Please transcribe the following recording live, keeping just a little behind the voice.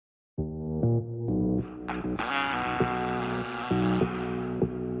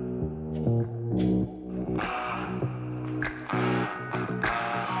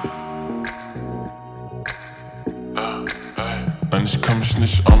Nein, ich kann mich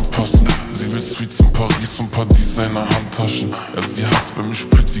nicht anpassen. Sie will Sweets in Paris und paar Designer-Handtaschen. Ja, sie hasst, wenn mich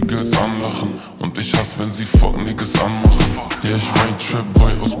Pretty Girls anlachen. Und ich hasse, wenn sie fuck Niggas anmachen. Ja, ich war ein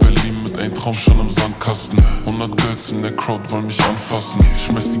Trap-Boy aus Berlin mit ein Traum schon im Sandkasten. 100 Girls in der Crowd wollen mich anfassen. Ich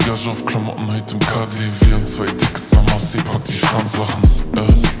schmeiß die Gage auf Klamotten heute im KDW und 2 Tickets nach Marseille, pack die Strandsachen.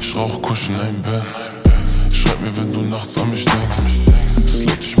 Ich rauch Kusch in einem Band. Schreib mir, wenn du nachts an mich denkst.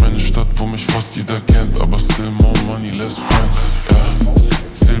 Slut durch meine Stadt, wo mich fast jeder kennt. Aber still more money, less friends.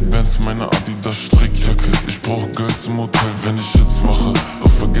 Zähl Bands in meiner Adidas Strickjacke. Ich brauch Girls im Hotel, wenn ich Hits mache. Doch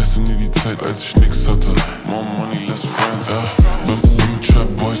vergesse nie die Zeit, als ich nix hatte. More money, less friends. Bin mit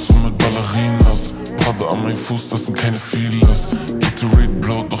Trap Boys und mit Ballerinas. Prada an meinem Fuß, das sind keine Feelers. Gatorade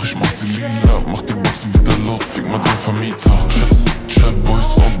blau, doch ich mach sie lila. Mach die Boxen wieder laut, fick mal den Vermieter. Trap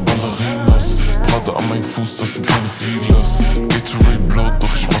Boys und Ballerinas. Prada an meinem Fuß, das sind keine Feelers. Gatorade blau,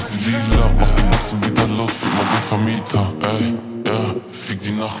 doch ich mach sie lila. Mach die Boxen wieder laut, fick mal den Vermieter. Ey, ja, fick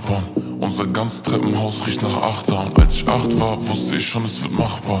die Nachbarn. Unser ganz Treppenhaus riecht nach Achter. Und als ich 8 war, wusste ich schon, es wird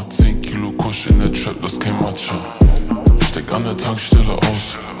machbar. 10 Kilo Kusch in der Trap, das ist kein Matcha. Ich steck an der Tankstelle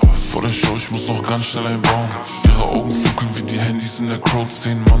aus. Vor der Show, ich muss noch ganz schnell einbauen. Ihre Augen funkeln wie die Handys in der Crowd.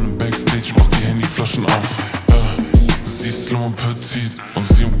 10 Mann im Backstage, mach die Handyflaschen auf. Sie ist slim und petit und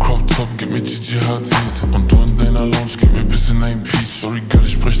sie im Crop Top, gib mir Gigi Hadid. Und du in deiner Lounge, gib mir bisschen ein Peach. Sorry Girl,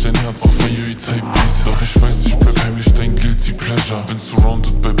 ich brech dein Herz auf ein Yui-Type Beat. Doch ich weiß, ich bleib heimlich dein Guilty Pleasure. Bin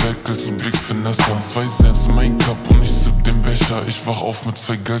surrounded bei Bad Girls und Big Finesse. 2 Cents in mein Cup und ich sipp den Becher. Ich wach auf mit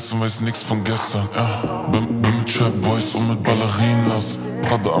 2 Girls und weiß nix von gestern. Bin mit Trap Boys und mit Ballerinas.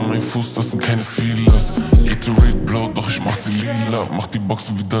 Prada an meinem Fuß, das sind keine Feelers. Gatorade blau, doch ich mach sie lila. Mach die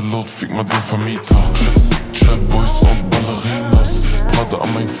Boxen wieder laut, fick mal den Vermieter. Trap Boys und Ballerinas. Prada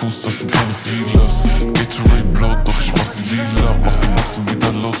an meinem Fuß, das sind keine Feelers. Gatorade blau, doch ich mach sie lila. Mach die Boxen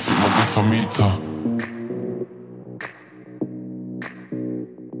wieder laut, fick mal den Vermieter.